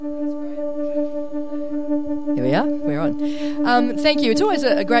Here we are, we're on. Thank you. It's always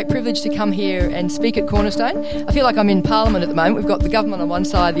a great privilege to come here and speak at Cornerstone. I feel like I'm in Parliament at the moment. We've got the government on one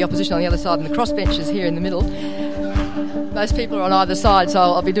side, the opposition on the other side, and the crossbenchers here in the middle. Most people are on either side, so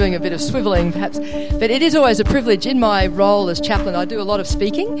I'll be doing a bit of swivelling perhaps. But it is always a privilege. In my role as chaplain, I do a lot of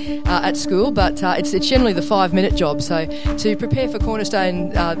speaking at school, but it's generally the 5-minute job. So to prepare for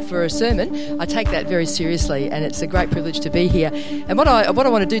Cornerstone for a sermon, I take that very seriously, and it's a great privilege to be here. And what I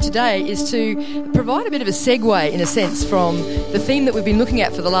want to do today is to provide a bit of a segue, in a sense, from the theme that we've been looking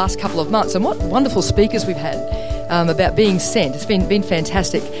at for the last couple of months, and what wonderful speakers we've had about being sent. It's been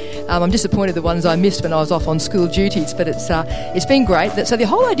fantastic. I'm disappointed the ones I missed when I was off on school duties, but it's been great. So the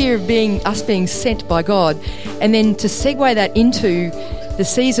whole idea of us being sent by God, and then to segue that into the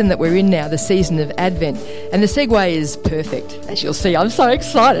season that we're in now, the season of Advent. And the segue is perfect, as you'll see. I'm so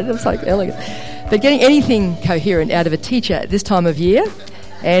excited. I'm so elegant. But getting anything coherent out of a teacher at this time of year,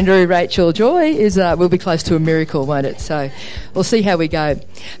 Andrew, Rachel, Joy, will be close to a miracle, won't it? So we'll see how we go.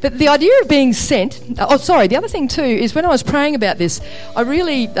 But the idea of being sent... the other thing too is when I was praying about this, I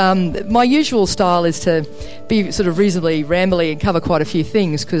really... my usual style is to be sort of reasonably rambly and cover quite a few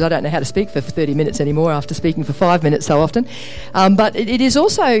things, because I don't know how to speak for 30 minutes anymore after speaking for 5 minutes so often. But it is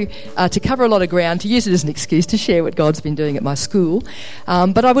also to cover a lot of ground, to use it as an excuse to share what God's been doing at my school.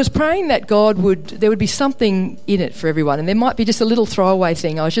 But I was praying that there would be something in it for everyone, and there might be just a little throwaway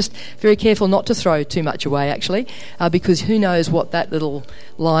thing. I was just very careful not to throw too much away, actually, because who knows what that little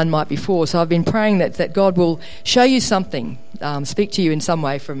line might be for. So I've been praying that God will show you something, speak to you in some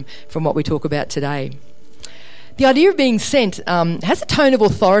way from what we talk about today. The idea of being sent has a tone of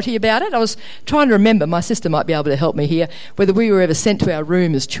authority about it. I was trying to remember, my sister might be able to help me here, whether we were ever sent to our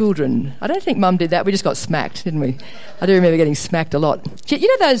room as children. I don't think Mum did that. We just got smacked, didn't we? I do remember getting smacked a lot. You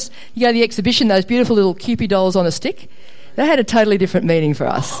know those, you go to the exhibition, those beautiful little Kewpie dolls on a stick? They had a totally different meaning for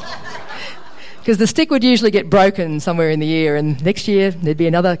us. Because the stick would usually get broken somewhere in the year, and next year there'd be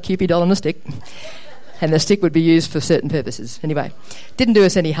another Kewpie doll on a stick, and the stick would be used for certain purposes. Anyway, didn't do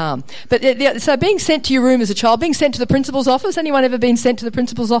us any harm. But so being sent to your room as a child, being sent to the principal's office, anyone ever been sent to the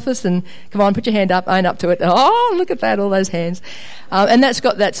principal's office? And come on, put your hand up, own up to it. Oh, look at that, all those hands. And that's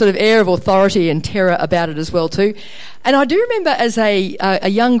got that sort of air of authority and terror about it as well too. And I do remember as a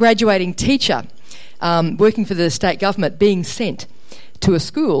young graduating teacher, working for the state government, being sent to a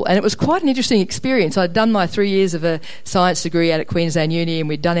school, and it was quite an interesting experience. I'd done my 3 years of a science degree out at Queensland Uni, and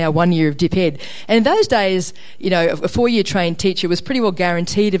we'd done our 1 year of Dip Ed. And in those days, a 4-year trained teacher was pretty well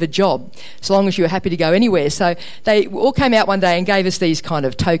guaranteed of a job, so long as you were happy to go anywhere. So they all came out one day and gave us these kind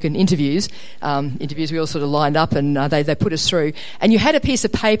of token interviews. We all sort of lined up, and they put us through. And you had a piece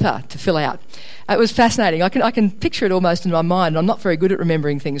of paper to fill out. It was fascinating. I can picture it almost in my mind. I'm not very good at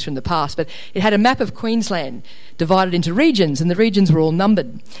remembering things from the past, but it had a map of Queensland divided into regions, and the regions were all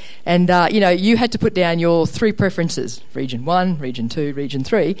numbered. And, you had to put down your 3 preferences, Region 1, Region 2, Region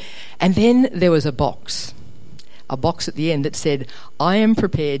 3, and then there was a box at the end that said, I am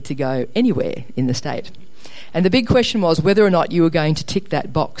prepared to go anywhere in the state. And the big question was whether or not you were going to tick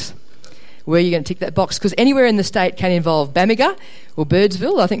that box. Were you going to tick that box? Because anywhere in the state can involve Bamaga or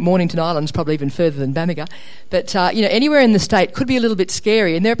Birdsville. I think Mornington Island's probably even further than Bamaga. But, anywhere in the state could be a little bit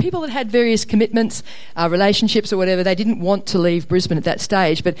scary. And there are people that had various commitments, relationships or whatever. They didn't want to leave Brisbane at that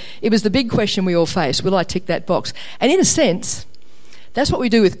stage. But it was the big question we all faced. Will I tick that box? And in a sense, that's what we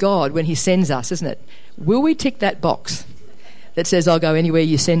do with God when he sends us, isn't it? Will we tick that box that says, I'll go anywhere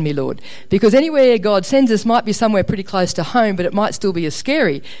you send me, Lord? Because anywhere God sends us might be somewhere pretty close to home, but it might still be as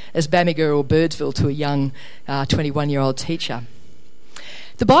scary as Bamaga or Birdsville to a young 21-year-old teacher.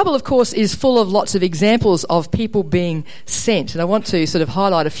 The Bible, of course, is full of lots of examples of people being sent, and I want to sort of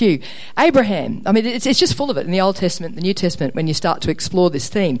highlight a few. Abraham, it's just full of it in the Old Testament, the New Testament, when you start to explore this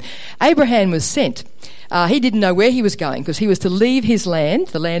theme. Abraham was sent. He didn't know where he was going, because he was to leave his land,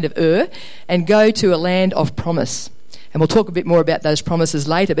 the land of Ur, and go to a land of promise. And we'll talk a bit more about those promises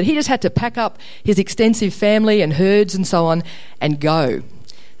later. But he just had to pack up his extensive family and herds and so on and go.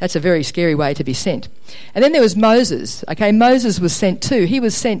 That's a very scary way to be sent. And then there was Moses. Okay, Moses was sent too. He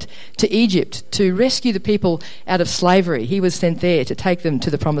was sent to Egypt to rescue the people out of slavery. He was sent there to take them to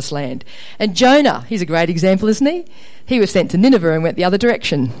the promised land. And Jonah, he's a great example, isn't he? He was sent to Nineveh and went the other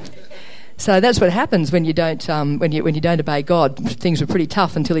direction. So that's what happens when you don't when you don't obey God. Things were pretty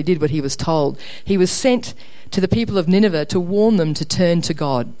tough until he did what he was told. He was sent to the people of Nineveh to warn them to turn to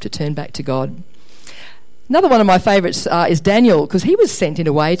God, to turn back to God. Another one of my favourites is Daniel, because he was sent in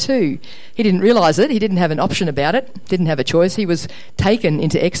a way too. He didn't realise it. He didn't have an option about it. Didn't have a choice. He was taken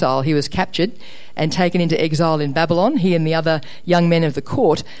into exile. He was captured and taken into exile in Babylon, he and the other young men of the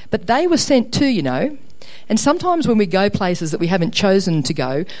court. But they were sent too, And sometimes when we go places that we haven't chosen to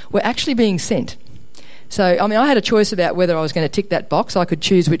go, we're actually being sent. So, I mean, I had a choice about whether I was going to tick that box. I could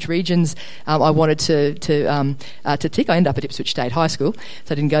choose which regions I wanted to tick. I ended up at Ipswich State High School,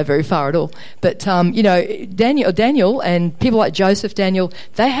 so I didn't go very far at all. But, Daniel and people like Joseph, Daniel,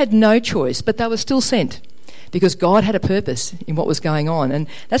 they had no choice, but they were still sent, because God had a purpose in what was going on. And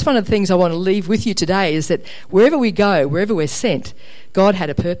that's one of the things I want to leave with you today, is that wherever we go, wherever we're sent, God had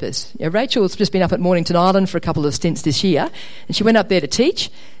a purpose. Rachel's just been up at Mornington Island for a couple of stints this year, and she went up there to teach,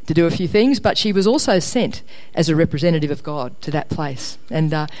 to do a few things, but she was also sent as a representative of God to that place.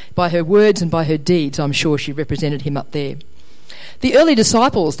 And by her words and by her deeds, I'm sure she represented him up there. The early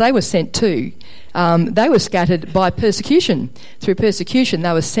disciples, they were sent too. They were scattered by persecution. Through persecution,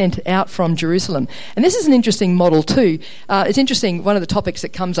 they were sent out from Jerusalem. And this is an interesting model too. It's interesting, one of the topics that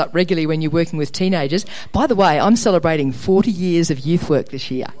comes up regularly when you're working with teenagers. By the way, I'm celebrating 40 years of youth work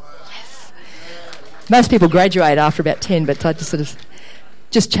this year. Yes. Most people graduate after about 10, but I just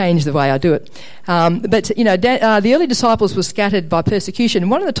change the way I do it. The early disciples were scattered by persecution. And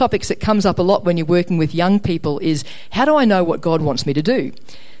one of the topics that comes up a lot when you're working with young people is, how do I know what God wants me to do?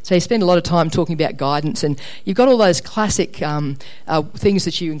 So you spend a lot of time talking about guidance, and you've got all those classic things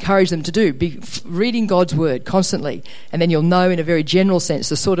that you encourage them to do. Be reading God's word constantly, and then you'll know in a very general sense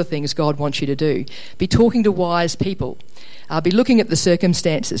the sort of things God wants you to do. Be talking to wise people. Be looking at the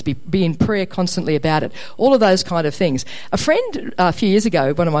circumstances, be in prayer constantly about it, all of those kind of things. A friend a few years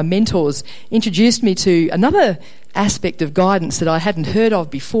ago, one of my mentors, introduced me to another aspect of guidance that I hadn't heard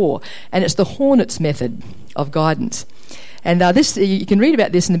of before, and it's the Hornets method of guidance. And you can read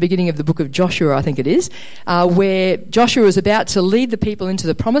about this in the beginning of the book of Joshua, I think it is, where Joshua is about to lead the people into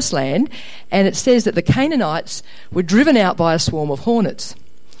the promised land, and it says that the Canaanites were driven out by a swarm of hornets.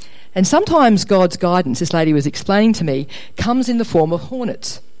 And sometimes God's guidance, this lady was explaining to me, comes in the form of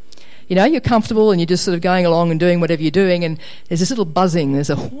hornets. You know, you're comfortable and you're just sort of going along and doing whatever you're doing, and there's this little buzzing, there's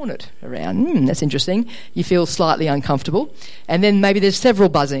a hornet around. That's interesting. You feel slightly uncomfortable. And then maybe there's several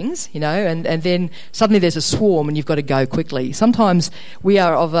buzzings, and then suddenly there's a swarm and you've got to go quickly. Sometimes we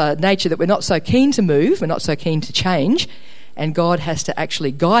are of a nature that we're not so keen to move, we're not so keen to change, and God has to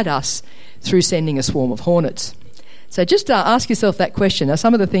actually guide us through sending a swarm of hornets. So just ask yourself that question. Are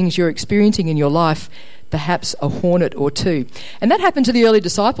some of the things you're experiencing in your life perhaps a hornet or two? And that happened to the early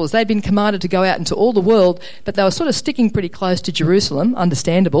disciples. They'd been commanded to go out into all the world, but they were sort of sticking pretty close to Jerusalem,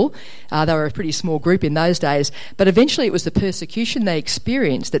 understandable. They were a pretty small group in those days. But eventually it was the persecution they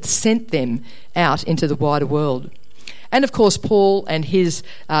experienced that sent them out into the wider world. And of course, Paul and his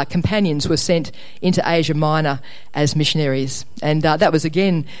companions were sent into Asia Minor as missionaries. And that was,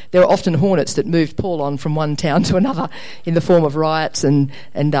 again, there were often hornets that moved Paul on from one town to another in the form of riots and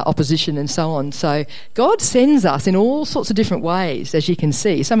opposition and so on. So God sends us in all sorts of different ways, as you can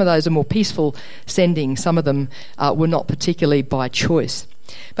see. Some of those are more peaceful sending. Some of them were not particularly by choice.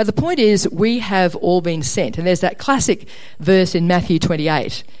 But the point is, we have all been sent. And there's that classic verse in Matthew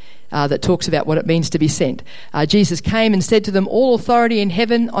 28 that talks about what it means to be sent. Jesus came and said to them, "All authority in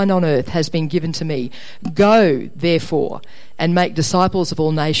heaven and on earth has been given to me. Go, therefore, and make disciples of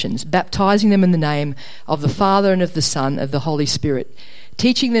all nations, baptizing them in the name of the Father and of the Son and of the Holy Spirit,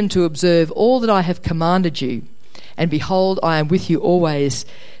 teaching them to observe all that I have commanded you. And behold, I am with you always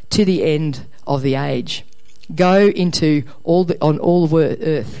to the end of the age." Go into all the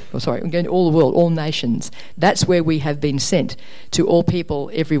world, all nations. That's where we have been sent, to all people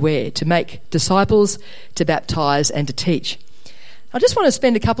everywhere, to make disciples, to baptise and to teach. I just want to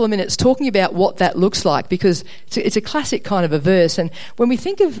spend a couple of minutes talking about what that looks like, because it's a classic kind of a verse. And when we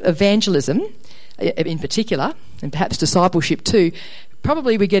think of evangelism in particular, and perhaps discipleship too,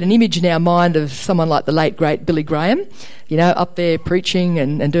 probably we get an image in our mind of someone like the late, great Billy Graham, up there preaching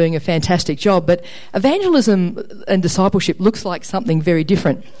and doing a fantastic job. But evangelism and discipleship looks like something very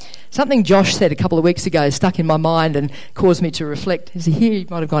different. Something Josh said a couple of weeks ago stuck in my mind and caused me to reflect. Is he here? He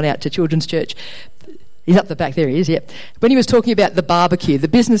might have gone out to Children's Church. He's up the back there, he is, yep. When he was talking about the barbecue, the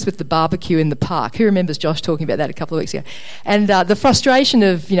business with the barbecue in the park. Who remembers Josh talking about that a couple of weeks ago? And the frustration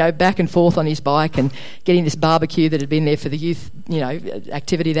of, back and forth on his bike and getting this barbecue that had been there for the youth,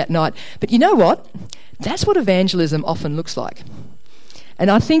 activity that night. But you know what? That's what evangelism often looks like.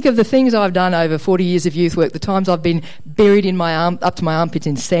 And I think of the things I've done over 40 years of youth work, the times I've been buried in up to my armpits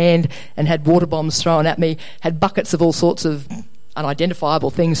in sand and had water bombs thrown at me, had buckets of all sorts of unidentifiable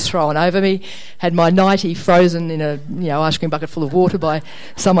things thrown over me, had my nightie frozen in a ice cream bucket full of water by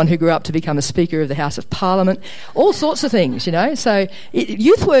someone who grew up to become a Speaker of the House of Parliament, all sorts of things, So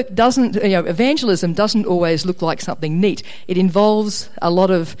youth work doesn't, evangelism doesn't always look like something neat. It involves a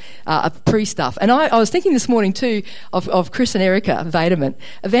lot of pre-stuff. And I was thinking this morning too of Chris and Erica Vaderman.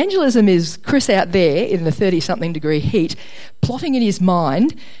 Evangelism is Chris out there in the 30-something degree heat, plotting in his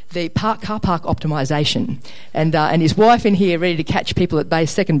mind the car park optimisation, and his wife in here ready to catch people at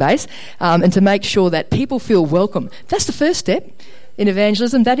second base, and to make sure that people feel welcome. That's the first step in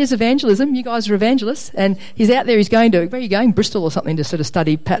evangelism. That is evangelism. You guys are evangelists. And he's out there, where are you going? Bristol or something, to sort of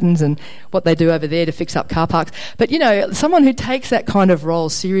study patterns and what they do over there to fix up car parks. But, someone who takes that kind of role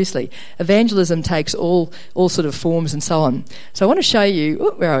seriously. Evangelism takes all sort of forms and so on. So I want to show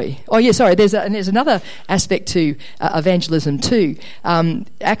you, where are we? Oh, yeah, sorry, there's another aspect to evangelism too.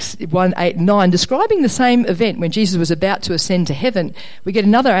 Acts 1, 8, 9, describing the same event when Jesus was about to ascend to heaven, we get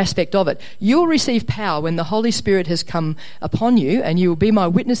another aspect of it. You'll receive power when the Holy Spirit has come upon you, and you will be my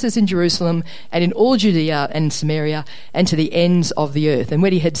witnesses in Jerusalem and in all Judea and Samaria and to the ends of the earth. And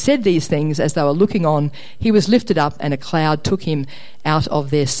when he had said these things, as they were looking on, he was lifted up and a cloud took him out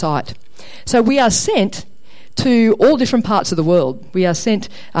of their sight. So we are sent to all different parts of the world. We are sent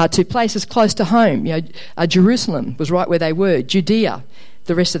to places close to home. Jerusalem was right where they were. Judea,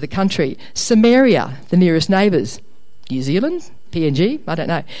 the rest of the country. Samaria, the nearest neighbours. New Zealand, PNG, I don't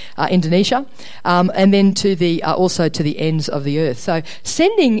know, Indonesia, and then also to the ends of the earth. So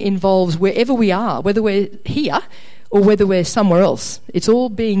sending involves wherever we are, whether we're here or whether we're somewhere else. It's all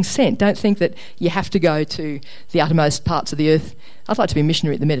being sent. Don't think that you have to go to the uttermost parts of the earth. I'd like to be a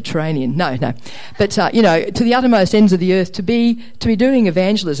missionary at the Mediterranean. No. But, to the uttermost ends of the earth, to be doing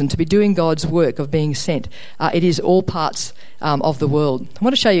evangelism, to be doing God's work of being sent. It is all parts of the world. I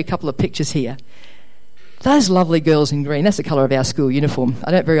want to show you a couple of pictures here. Those lovely girls in green, that's the colour of our school uniform.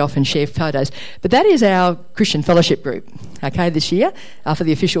 I don't very often share photos, but that is our Christian Fellowship group, this year, for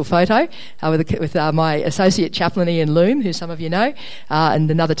the official photo, with my associate chaplain Ian Loom, who some of you know,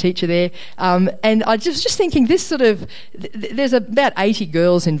 and another teacher there. And I was just thinking, there's about 80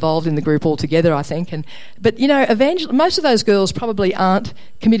 girls involved in the group altogether, I think. But most of those girls probably aren't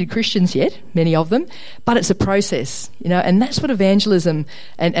committed Christians yet, many of them, but it's a process, and that's what evangelism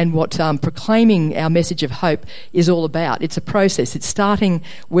and what proclaiming our message of hope is all about. It's a process. It's starting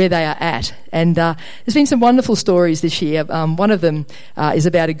where they are at. And there's been some wonderful stories this year. One of them is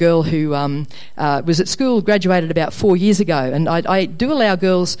about a girl who was at school, graduated about 4 years ago, and I do allow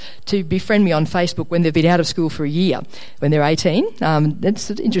girls to befriend me on Facebook when they've been out of school for a year, when they're 18. That's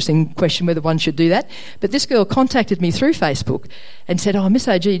an interesting question whether one should do that. But this girl contacted me through Facebook and said, Miss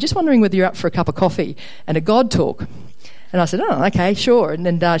OG, just wondering whether you're up for a cup of coffee and a God talk. And I said, okay, sure. And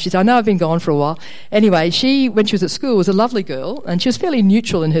then she said, I know I've been gone for a while. Anyway, when she was at school, was a lovely girl, and she was fairly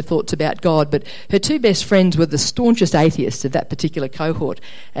neutral in her thoughts about God, but her two best friends were the staunchest atheists of that particular cohort,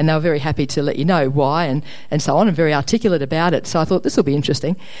 and they were very happy to let you know why and so on, and very articulate about it. So I thought, this will be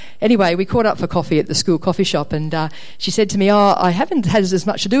interesting. Anyway, we caught up for coffee at the school coffee shop, and she said to me, I haven't had as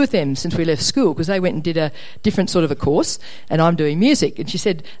much to do with them since we left school, because they went and did a different sort of a course, and I'm doing music. And she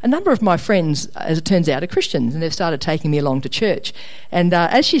said, a number of my friends, as it turns out, are Christians, and they've started taking me along to church. And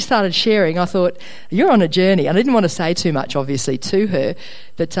as she started sharing, I thought, you're on a journey. I didn't want to say too much, obviously, to her,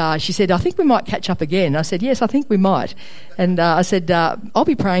 but she said, I think we might catch up again. I said, yes, I think we might. And I said, I'll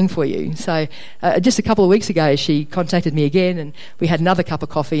be praying for you. So just a couple of weeks ago, she contacted me again, and we had another cup of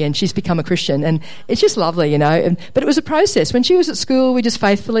coffee, and she's become a Christian. And it's just lovely, but it was a process. When she was at school, we just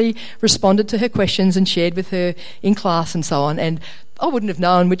faithfully responded to her questions and shared with her in class and so on. And I wouldn't have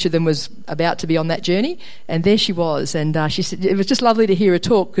known which of them was about to be on that journey, and there she was. And she said it was just lovely to hear her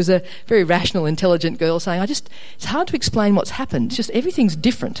talk, because a very rational, intelligent girl saying, it's hard to explain what's happened. It's just everything's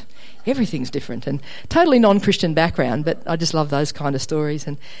different. Everything's different, and totally non-Christian background, but I just love those kind of stories.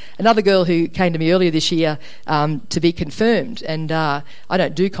 And another girl who came to me earlier this year to be confirmed, and I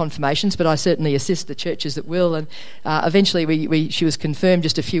don't do confirmations, but I certainly assist the churches that will, and eventually she was confirmed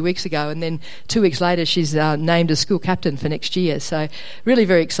just a few weeks ago, and then 2 weeks later she's named as school captain for next year. So really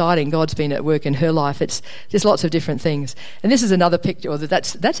very exciting. God's been at work in her life. It's just lots of different things. And this is another picture.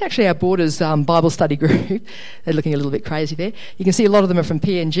 That's actually our Borders Bible study group. They're looking a little bit crazy there. You can see a lot of them are from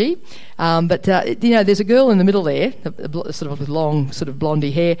PNG. But there's a girl in the middle there, sort of with long, sort of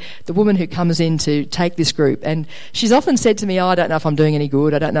blondie hair, the woman who comes in to take this group. And she's often said to me, I don't know if I'm doing any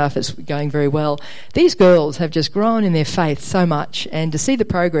good. I don't know if it's going very well. These girls have just grown in their faith so much, and to see the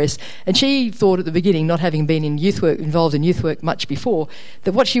progress. And she thought at the beginning, not having been in youth work, involved in youth work much before, before,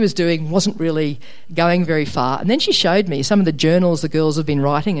 that what she was doing wasn't really going very far. And then she showed me some of the journals the girls have been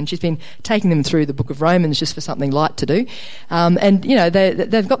writing, and she's been taking them through the book of Romans just for something light to do. And, you know,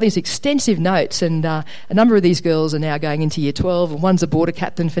 they've got these extensive notes, and a number of these girls are now going into year 12, and one's a border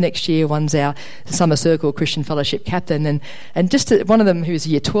captain for next year, one's our Summer Circle Christian Fellowship captain, and just one of them, who's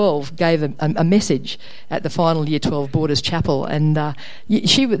year 12, gave a message at the final year 12 Borders Chapel, and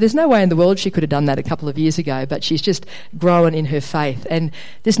there's no way in the world she could have done that a couple of years ago, but she's just grown in her faith. And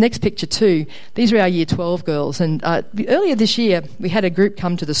this next picture too, these are our year 12 girls, and earlier this year we had a group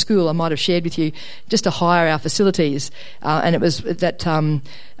come to the school, I might have shared with you, just to hire our facilities, and it was that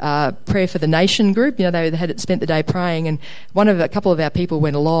Prayer for the Nation group. You know, they had spent the day praying, and a couple of our people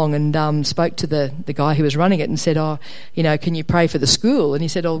went along and spoke to the guy who was running it and said, "Oh, you know, can you pray for the school?" And he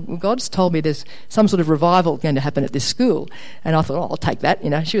said, "Oh, well, God's told me there's some sort of revival going to happen at this school." And I thought, "Oh, I'll take that." You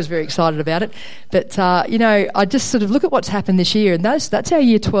know, she was very excited about it. But you know, I just sort of look at what's happened this year, and that's our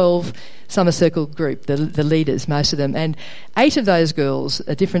year 12 Summer Circle group, the leaders, most of them, and 8 of those girls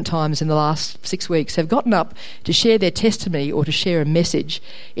at different times in the last 6 weeks have gotten up to share their testimony or to share a message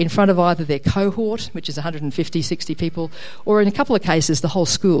in front of either their cohort, which is 150, 60 people, or in a couple of cases the whole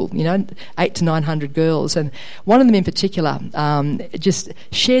school, you know, 800 to 900 girls. And one of them in particular just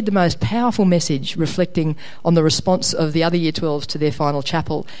shared the most powerful message reflecting on the response of the other year 12s to their final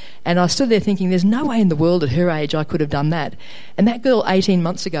chapel. And I stood there thinking, there's no way in the world at her age I could have done that. And that girl 18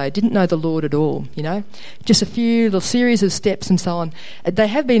 months ago didn't know the Lord at all, you know, just a few little series of steps and so on. They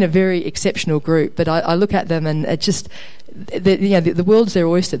have been a very exceptional group, but I look at them and it just... The world's their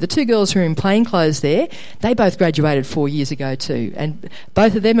oyster. The 2 girls who are in plain clothes there, they both graduated 4 years ago too, and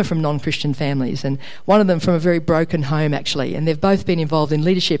both of them are from non-Christian families, and one of them from a very broken home actually, and they've both been involved in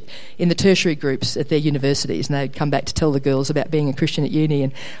leadership in the tertiary groups at their universities, and they'd come back to tell the girls about being a Christian at uni,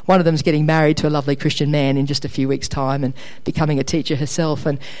 and one of them's getting married to a lovely Christian man in just a few weeks' time and becoming a teacher herself.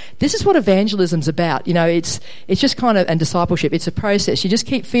 And this is what evangelism's about, you know, it's just kind of, and discipleship, it's a process. You just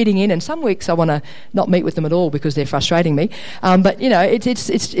keep feeding in, and some weeks I want to not meet with them at all because they're frustrating me. But you know, it's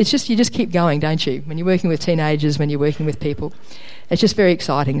just, you just keep going, don't you? When you're working with teenagers, when you're working with people, it's just very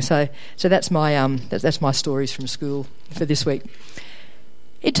exciting. So that's my that's my stories from school for this week.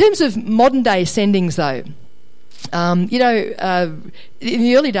 In terms of modern day sendings, though, you know, in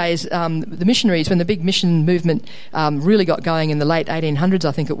the early days, the missionaries, when the big mission movement really got going in the late 1800s,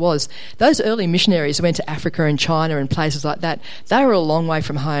 I think it was, those early missionaries who went to Africa and China and places like that, they were a long way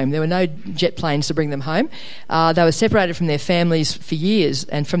from home. There were no jet planes to bring them home. They were separated from their families for years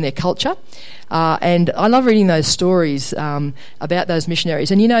and from their culture. And I love reading those stories about those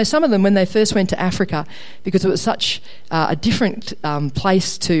missionaries. And, you know, some of them, when they first went to Africa, because it was such a different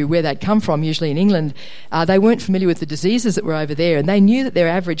place to where they'd come from, usually in England, they weren't familiar with the diseases that were over there, and they knew that their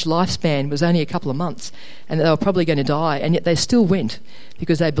average lifespan was only a couple of months and that they were probably going to die, and yet they still went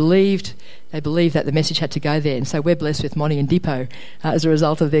because they believed that the message had to go there. And so we're blessed with Monty and Depot as a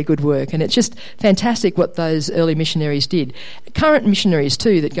result of their good work. And it's just fantastic what those early missionaries did. Current missionaries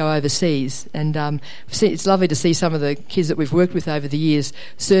too that go overseas, and it's lovely to see some of the kids that we've worked with over the years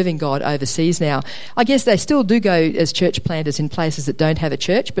serving God overseas now. I guess they still do go as church planters in places that don't have a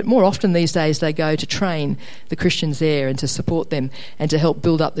church, but more often these days they go to train the Christians there and to support them and to help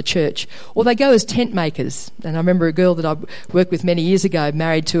build up the church. Or they go as tent makers. And I remember a girl that I worked with many years ago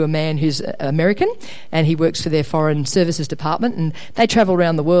married to a man who's American, and he works for their foreign services department, and they travel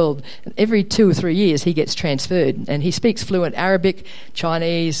around the world. Every 2 or 3 years he gets transferred, and he speaks fluent Arabic,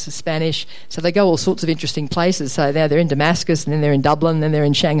 Chinese, Spanish, so they go all sorts of interesting places. So now they're in Damascus, and then they're in Dublin, and then they're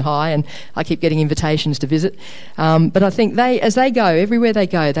in Shanghai, and I keep getting invitations to visit. But I think as they go, everywhere they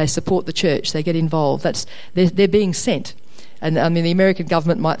go, they support the church, they get involved. They're being sent. And I mean, the American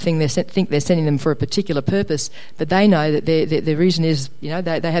government might think they're sending them for a particular purpose, but they know that the reason is, you know,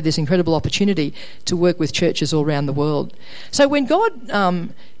 they have this incredible opportunity to work with churches all around the world. So when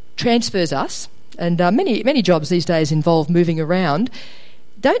God transfers us, and many jobs these days involve moving around,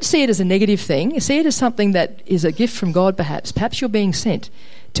 don't see it as a negative thing. See it as something that is a gift from God, perhaps. Perhaps you're being sent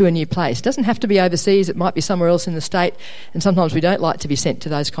to a new place. It doesn't have to be overseas. It might be somewhere else in the state, and sometimes we don't like to be sent to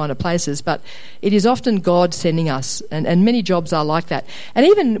those kind of places, but it is often God sending us, and many jobs are like that. And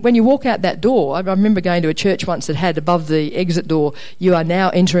even when you walk out that door, I remember going to a church once that had above the exit door, "You are now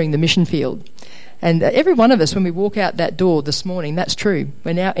entering the mission field." And every one of us, when we walk out that door this morning, that's true.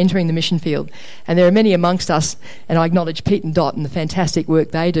 We're now entering the mission field. And there are many amongst us, and I acknowledge Pete and Dot and the fantastic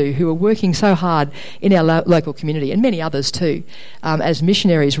work they do, who are working so hard in our local community, and many others too, as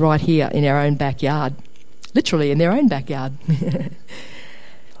missionaries right here in our own backyard. Literally in their own backyard.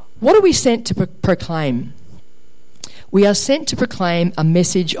 What are we sent to proclaim? We are sent to proclaim a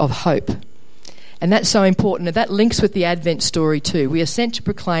message of hope. And that's so important. And that links with the Advent story too. We are sent to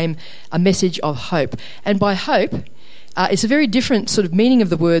proclaim a message of hope. And by hope, it's a very different sort of meaning of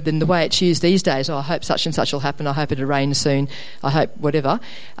the word than the way it's used these days. Oh, I hope such and such will happen. I hope it'll rain soon. I hope whatever.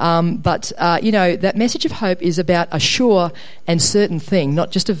 But that message of hope is about a sure and certain thing,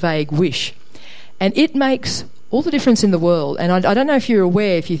 not just a vague wish. And it makes all the difference in the world. And I don't know if you're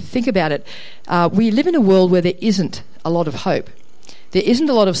aware, if you think about it, we live in a world where there isn't a lot of hope. There isn't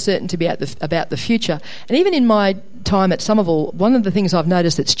a lot of certainty about the future. And even in my time at Somerville, one of the things I've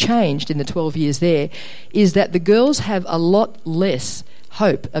noticed that's changed in the 12 years there is that the girls have a lot less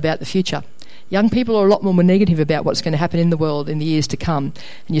hope about the future. Young people are a lot more negative about what's going to happen in the world in the years to come.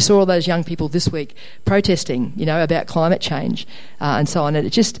 And you saw all those young people this week protesting, about climate change and so on.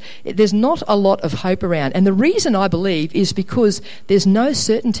 And there's not a lot of hope around. And the reason, I believe, is because there's no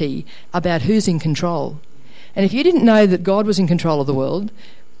certainty about who's in control. And if you didn't know that God was in control of the world,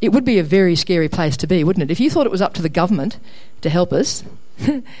 it would be a very scary place to be, wouldn't it? If you thought it was up to the government to help us,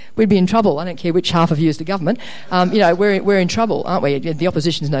 we'd be in trouble. I don't care which half of you is the government. We're in trouble, aren't we? The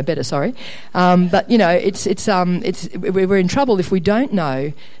opposition's no better, sorry. But we're in trouble if we don't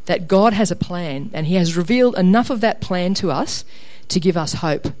know that God has a plan, and He has revealed enough of that plan to us to give us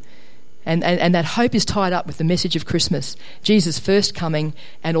hope. And that hope is tied up with the message of Christmas, Jesus' first coming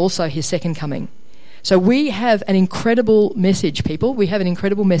and also His second coming. So we have an incredible message, people. We have an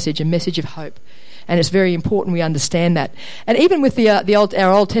incredible message, a message of hope. And it's very important we understand that. And even with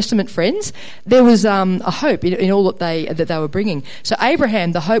our Old Testament friends, there was a hope in all that they were bringing. So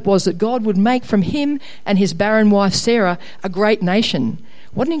Abraham, the hope was that God would make from him and his barren wife Sarah a great nation.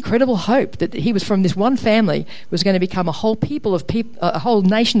 What an incredible hope that he was from this one family was going to become a whole a whole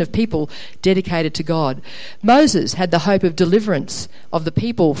nation of people dedicated to God. Moses had the hope of deliverance of the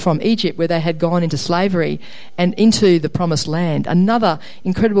people from Egypt, where they had gone into slavery, and into the promised land. Another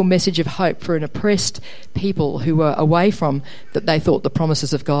incredible message of hope for an oppressed people who were away from that they thought the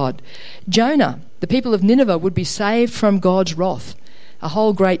promises of God. Jonah, the people of Nineveh would be saved from God's wrath. A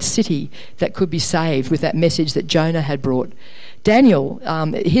whole great city that could be saved with that message that Jonah had brought. Daniel,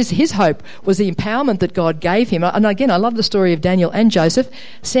 his hope was the empowerment that God gave him. And again, I love the story of Daniel and Joseph,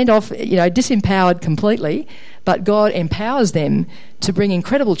 sent off, disempowered completely, but God empowers them to bring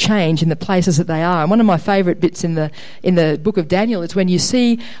incredible change in the places that they are. And one of my favourite bits in the book of Daniel is when you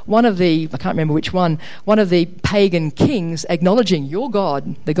see one of the pagan kings acknowledging your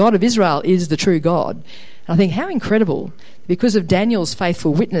God, the God of Israel, is the true God. And I think, how incredible, because of Daniel's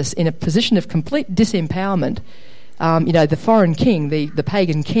faithful witness in a position of complete disempowerment. The foreign king, the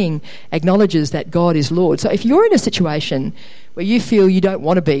pagan king, acknowledges that God is Lord. So if you're in a situation where you feel you don't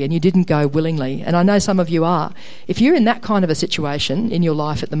want to be and you didn't go willingly, and I know some of you are, if you're in that kind of a situation in your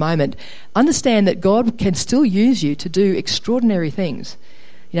life at the moment, understand that God can still use you to do extraordinary things.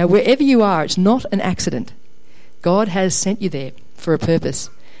 Wherever you are, it's not an accident. God has sent you there for a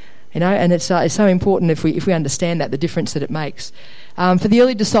purpose. And it's so important if we understand that, the difference that it makes. For the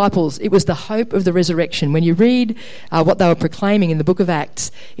early disciples, it was the hope of the resurrection. When you read what they were proclaiming in the book of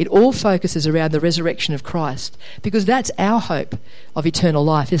Acts, it all focuses around the resurrection of Christ, because that's our hope of eternal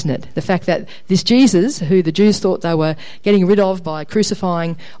life, isn't it? The fact that this Jesus, who the Jews thought they were getting rid of by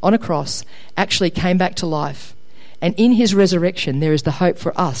crucifying on a cross, actually came back to life. And in his resurrection, there is the hope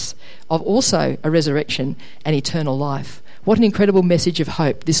for us of also a resurrection and eternal life. What an incredible message of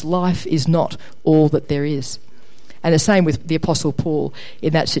hope. This life is not all that there is. And the same with the Apostle Paul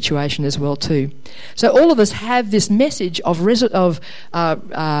in that situation as well too. So all of us have this message of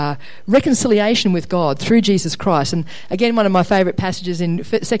reconciliation with God through Jesus Christ. And again, one of my favourite passages in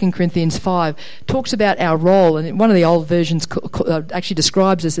 2 Corinthians 5 talks about our role, and one of the old versions actually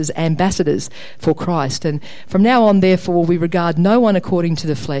describes us as ambassadors for Christ. And from now on, therefore, we regard no one according to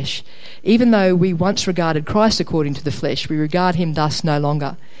the flesh. Even though we once regarded Christ according to the flesh, we regard him thus no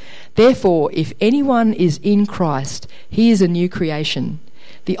longer. Therefore, if anyone is in Christ, he is a new creation.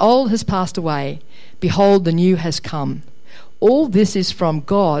 The old has passed away. Behold, the new has come. All this is from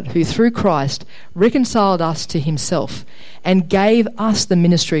God, who through Christ reconciled us to himself and gave us the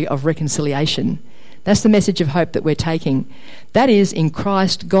ministry of reconciliation. That's the message of hope that we're taking. That is, in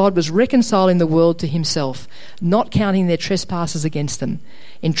Christ, God was reconciling the world to himself, not counting their trespasses against them,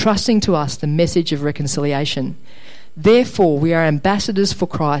 entrusting to us the message of reconciliation. Therefore, we are ambassadors for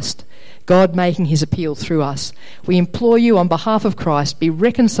Christ, God making his appeal through us. We implore you on behalf of Christ, be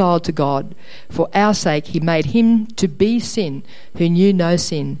reconciled to God. For our sake, he made him to be sin who knew no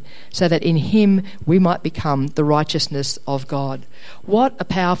sin, so that in him we might become the righteousness of God. What a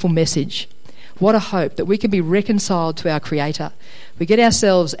powerful message. What a hope that we can be reconciled to our Creator. We get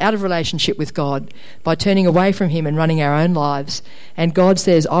ourselves out of relationship with God by turning away from Him and running our own lives. And God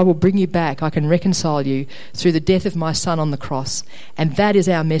says, I will bring you back. I can reconcile you through the death of my Son on the cross. And that is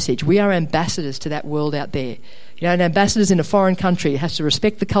our message. We are ambassadors to that world out there. You know, an ambassador in a foreign country has to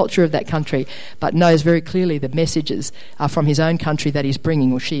respect the culture of that country, but knows very clearly the messages are from his own country that he's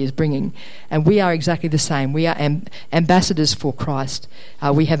bringing or she is bringing. And we are exactly the same. We are ambassadors for Christ.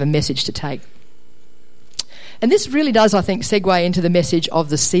 We have a message to take. And this really does, I think, segue into the message of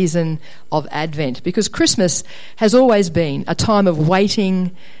the season of Advent, because Christmas has always been a time of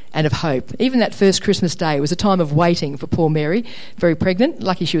waiting and of hope. Even that first Christmas day was a time of waiting for poor Mary, very pregnant.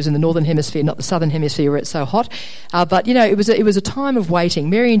 Lucky she was in the northern hemisphere, not the southern hemisphere where it's so hot. But, you know, it was a time of waiting.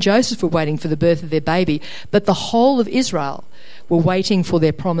 Mary and Joseph were waiting for the birth of their baby, but the whole of Israel were waiting for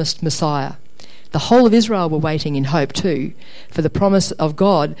their promised Messiah. The whole of Israel were waiting in hope too for the promise of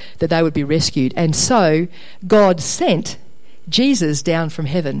God that they would be rescued. And so God sent Jesus down from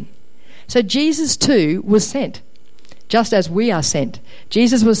heaven. So Jesus too was sent, just as we are sent.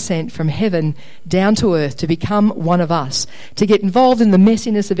 Jesus was sent from heaven down to earth to become one of us, to get involved in the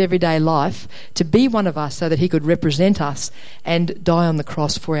messiness of everyday life, to be one of us so that he could represent us and die on the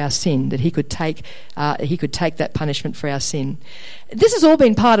cross for our sin, that he could take that punishment for our sin. This has all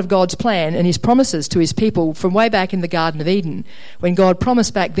been part of God's plan and his promises to his people from way back in the Garden of Eden, when God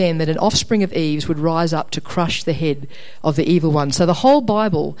promised back then that an offspring of Eve's would rise up to crush the head of the evil one. So the whole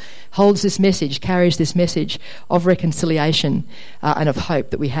Bible holds this message, carries this message of reconciliation and of hope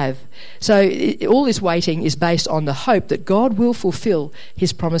that we have. So all this waiting is based on the hope that God will fulfill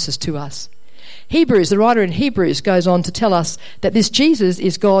his promises to us. Hebrews, the writer in Hebrews, goes on to tell us that this Jesus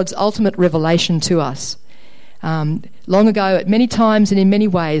is God's ultimate revelation to us. Long ago, at many times and in many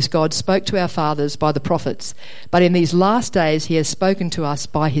ways, God spoke to our fathers by the prophets. But in these last days, he has spoken to us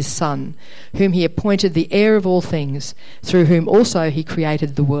by his Son, whom he appointed the heir of all things, through whom also he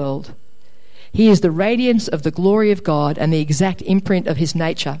created the world. He is the radiance of the glory of God and the exact imprint of his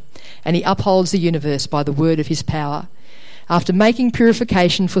nature, and he upholds the universe by the word of his power. After making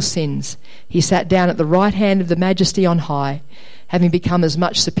purification for sins, he sat down at the right hand of the Majesty on high, having become as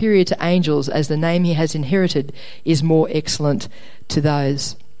much superior to angels as the name he has inherited is more excellent to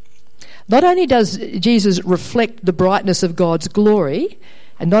those. Not only does Jesus reflect the brightness of God's glory,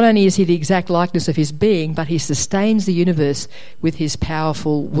 and not only is he the exact likeness of his being, but he sustains the universe with his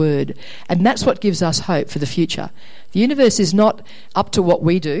powerful word. And that's what gives us hope for the future. The universe is not up to what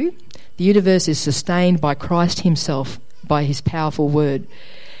we do. The universe is sustained by Christ himself, by his powerful word.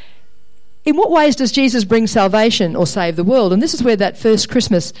 In what ways does Jesus bring salvation or save the world? And this is where that first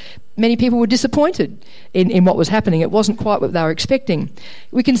Christmas, many people were disappointed in what was happening. It wasn't quite what they were expecting.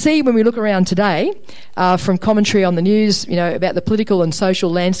 We can see when we look around today, from commentary on the news, you know, about the political and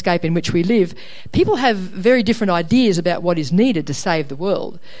social landscape in which we live, people have very different ideas about what is needed to save the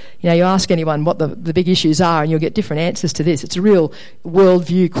world. You know, you ask anyone what the big issues are and you'll get different answers to this. It's a real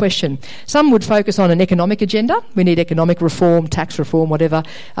worldview question. Some would focus on an economic agenda. We need economic reform, tax reform, whatever,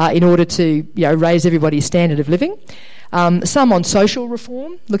 in order to, you know, raise everybody's standard of living. Some on social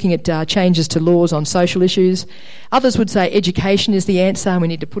reform, looking at changes to laws on social issues. Others would say education is the answer and we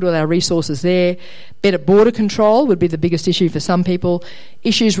need to put all our resources there. Better border control would be the biggest issue for some people.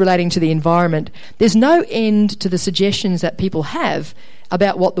 Issues relating to the environment. There's no end to the suggestions that people have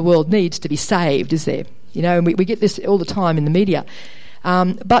about what the world needs to be saved, is there? You know, and we get this all the time in the media.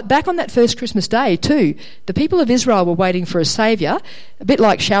 But back on that first Christmas day too, the people of Israel were waiting for a saviour, a bit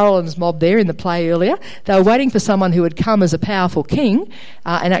like Sharolyn's mob there in the play earlier. They were waiting for someone who would come as a powerful king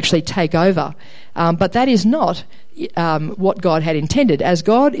and actually take over. But that is not what God had intended. As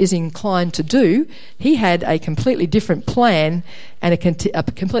God is inclined to do, he had a completely different plan and a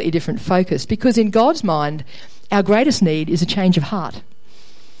completely different focus, because in God's mind, our greatest need is a change of heart.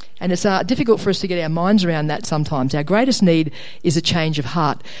 And it's difficult for us to get our minds around that sometimes. Our greatest need is a change of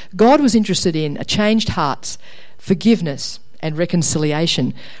heart. God was interested in a changed hearts, forgiveness and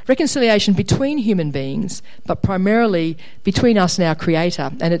reconciliation. Reconciliation between human beings, but primarily between us and our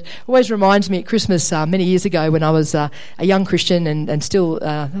Creator. And it always reminds me at Christmas many years ago when I was a young Christian and still,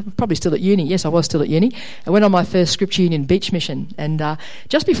 probably still at uni. Yes, I was still at uni. I went on my first Scripture Union beach mission. And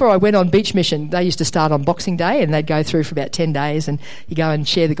just before I went on beach mission, they used to start on Boxing Day and they'd go through for about 10 days and you go and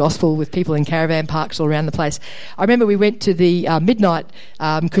share the gospel with people in caravan parks all around the place. I remember we went to the midnight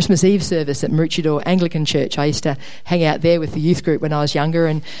Christmas Eve service at Maroochydore Anglican Church. I used to hang out there with with the youth group when I was younger,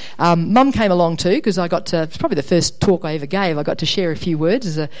 and Mum came along too, because I got to, it's probably the first talk I ever gave, I got to share a few words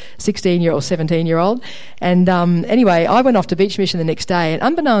as a 16-year-old, 17-year-old. And anyway, I went off to Beach Mission the next day, and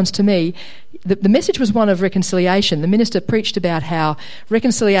unbeknownst to me, the message was one of reconciliation. The minister preached about how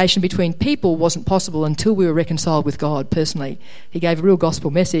reconciliation between people wasn't possible until we were reconciled with God personally. He gave a real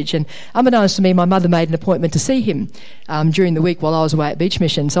gospel message, and unbeknownst to me, my mother made an appointment to see him during the week while I was away at Beach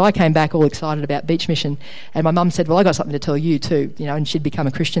Mission. So I came back all excited about Beach Mission, and my mum said, well, I got something to tell you too, and she'd become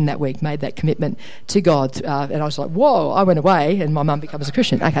a Christian that week, made that commitment to God, and I was like, whoa, I went away and my mum becomes a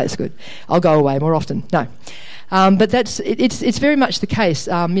Christian. Okay, that's good. I'll go away more often. No. But it's very much the case.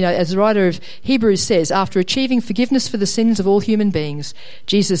 As the writer of Hebrews says, after achieving forgiveness for the sins of all human beings,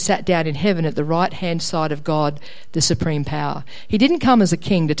 Jesus sat down in heaven at the right-hand side of God, the supreme power. He didn't come as a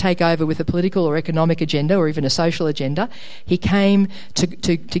king to take over with a political or economic agenda or even a social agenda. He came to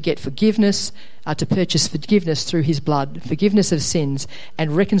get forgiveness, to purchase forgiveness through his blood, forgiveness of sins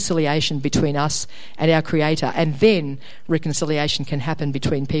and reconciliation between us and our Creator. And then reconciliation can happen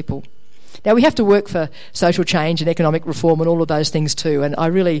between people. Now, we have to work for social change and economic reform and all of those things too, and I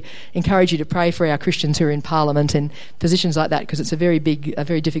really encourage you to pray for our Christians who are in Parliament and positions like that, because it's a very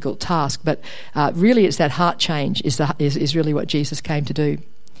difficult task, but really it's that heart change is really what Jesus came to do.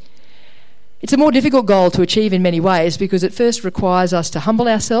 It's a more difficult goal to achieve in many ways, because it first requires us to humble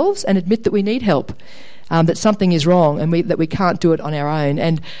ourselves and admit that we need help, that something is wrong and that we can't do it on our own.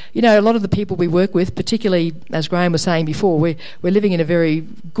 And, a lot of the people we work with, particularly, as Graham was saying before, we're living in a very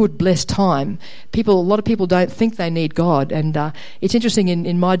good, blessed time. A lot of people don't think they need God. And it's interesting,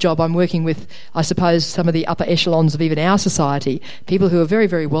 in my job, I'm working with, I suppose, some of the upper echelons of even our society, people who are very,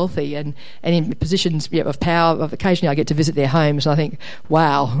 very wealthy and in positions of power. Occasionally I get to visit their homes and I think,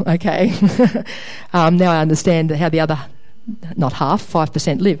 wow, okay. Now I understand how the other, not half,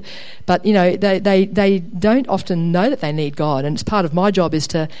 5% live. But, they don't often know that they need God. And it's part of my job is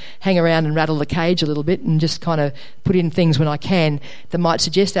to hang around and rattle the cage a little bit and just kind of put in things when I can that might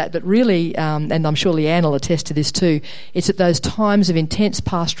suggest that. But really, and I'm sure Leanne will attest to this too, it's at those times of intense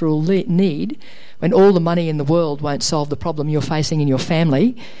pastoral need, when all the money in the world won't solve the problem you're facing in your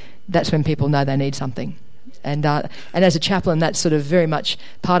family, that's when people know they need something. And as a chaplain, that's sort of very much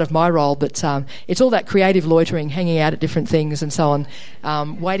part of my role. But it's all that creative loitering, hanging out at different things and so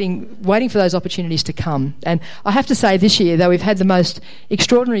on, waiting for those opportunities to come. And I have to say, this year, though we've had the most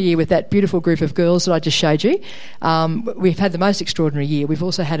extraordinary year with that beautiful group of girls that I just showed you, we've had the most extraordinary year. We've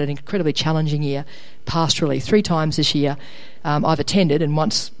also had an incredibly challenging year pastorally. 3 times this year I've attended, and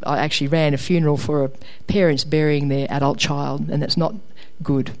once I actually ran a funeral for parents burying their adult child, and that's not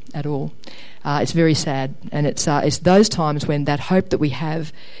good at all. It's very sad, and it's those times when that hope that we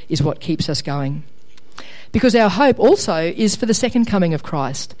have is what keeps us going. Because our hope also is for the second coming of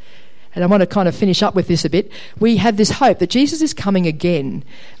Christ. And I want to kind of finish up with this a bit. We have this hope that Jesus is coming again.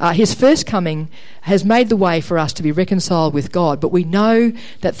 His first coming has made the way for us to be reconciled with God, but we know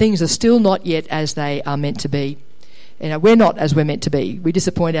that things are still not yet as they are meant to be. We're not as we're meant to be. We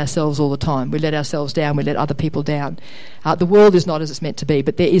disappoint ourselves all the time. We let ourselves down. We let other people down. The world is not as it's meant to be.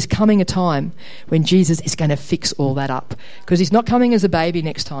 But there is coming a time when Jesus is going to fix all that up. Because he's not coming as a baby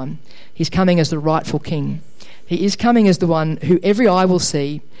next time. He's coming as the rightful king. He is coming as the one who every eye will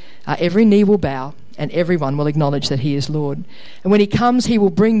see, every knee will bow, and everyone will acknowledge that he is Lord. And when he comes, he will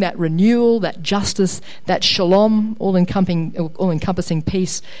bring that renewal, that justice, that shalom, all-encompassing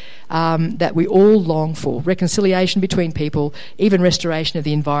peace that we all long for, reconciliation between people, even restoration of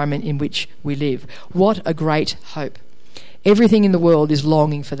the environment in which we live. What a great hope. Everything in the world is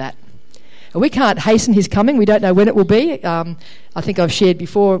longing for that. And we can't hasten his coming. We don't know when it will be. I think I've shared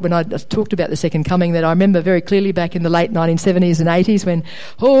before when I talked about the second coming that I remember very clearly back in the late 1970s and 80s when,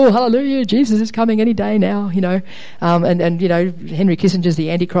 oh, hallelujah, Jesus is coming any day now, and Henry Kissinger's the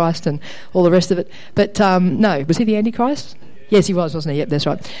Antichrist and all the rest of it. But no, was he the Antichrist? Yes, he was, wasn't he? Yep, that's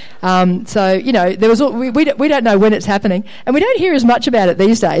right. There was we don't know when it's happening, and we don't hear as much about it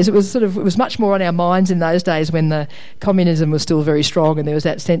these days. It was much more on our minds in those days when the communism was still very strong, and there was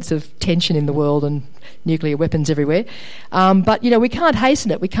that sense of tension in the world and nuclear weapons everywhere. But we can't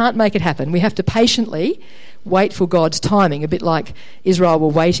hasten it. We can't make it happen. We have to patiently wait for God's timing, a bit like Israel were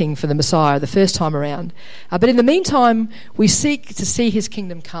waiting for the Messiah the first time around. But in the meantime, we seek to see his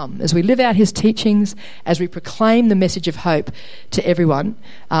kingdom come as we live out his teachings, as we proclaim the message of hope to everyone,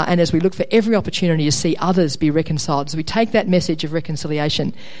 and as we look for every opportunity to see others be reconciled, as we take that message of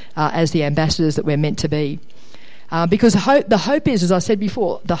reconciliation as the ambassadors that we're meant to be. Because the hope is, as I said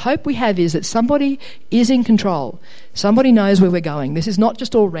before, the hope we have is that somebody is in control. Somebody knows where we're going. This is not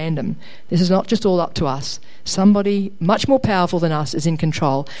just all random. This is not just all up to us. Somebody much more powerful than us is in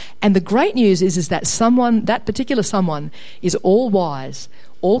control. And the great news is that that particular someone is all wise,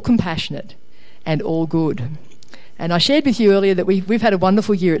 all compassionate, and all good. And I shared with you earlier that we've had a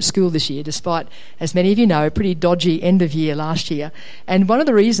wonderful year at school this year, despite, as many of you know, a pretty dodgy end of year last year. And one of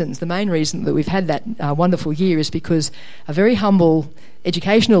the main reason that we've had that wonderful year is because a very humble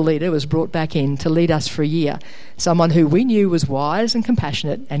educational leader was brought back in to lead us for a year, someone who we knew was wise and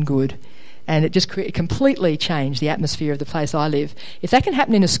compassionate and good. And it just completely changed the atmosphere of the place I live. If that can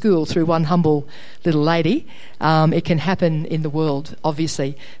happen in a school through one humble little lady, it can happen in the world,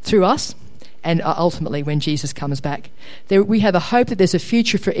 obviously, through us. And ultimately when Jesus comes back. We have a hope that there's a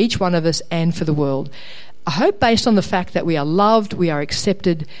future for each one of us and for the world. A hope based on the fact that we are loved, we are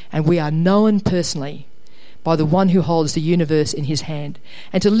accepted, and we are known personally by the one who holds the universe in his hand.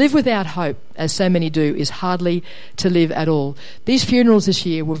 And to live without hope, as so many do, is hardly to live at all. These funerals this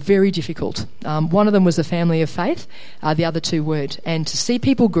year were very difficult. One of them was a family of faith, the other two weren't. And to see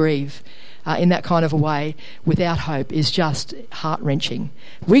people grieve in that kind of a way without hope is just heart-wrenching.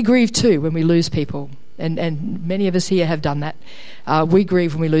 We grieve too when we lose people, and many of us here have done that. We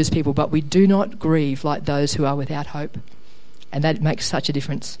grieve when we lose people, but we do not grieve like those who are without hope, and that makes such a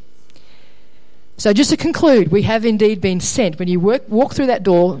difference. So just to conclude, we have indeed been sent. When you walk through that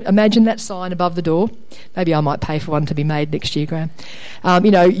door, imagine that sign above the door. Maybe I might pay for one to be made next year, Graham.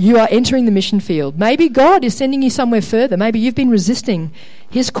 You are entering the mission field. Maybe God is sending you somewhere further. Maybe you've been resisting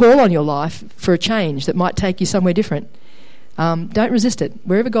his call on your life for a change that might take you somewhere different. Don't resist it.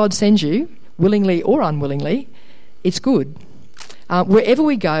 Wherever God sends you, willingly or unwillingly, it's good. Wherever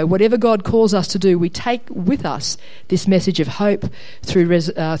we go, whatever God calls us to do, we take with us this message of hope through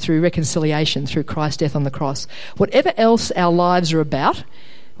reconciliation, through Christ's death on the cross. Whatever else our lives are about,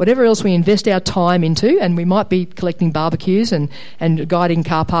 whatever else we invest our time into, and we might be collecting barbecues and guiding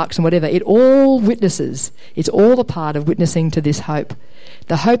car parks and whatever, it all witnesses. It's all a part of witnessing to this hope.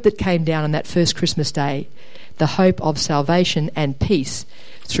 The hope that came down on that first Christmas day. The hope of salvation and peace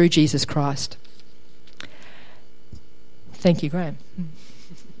through Jesus Christ. Thank you, Graham.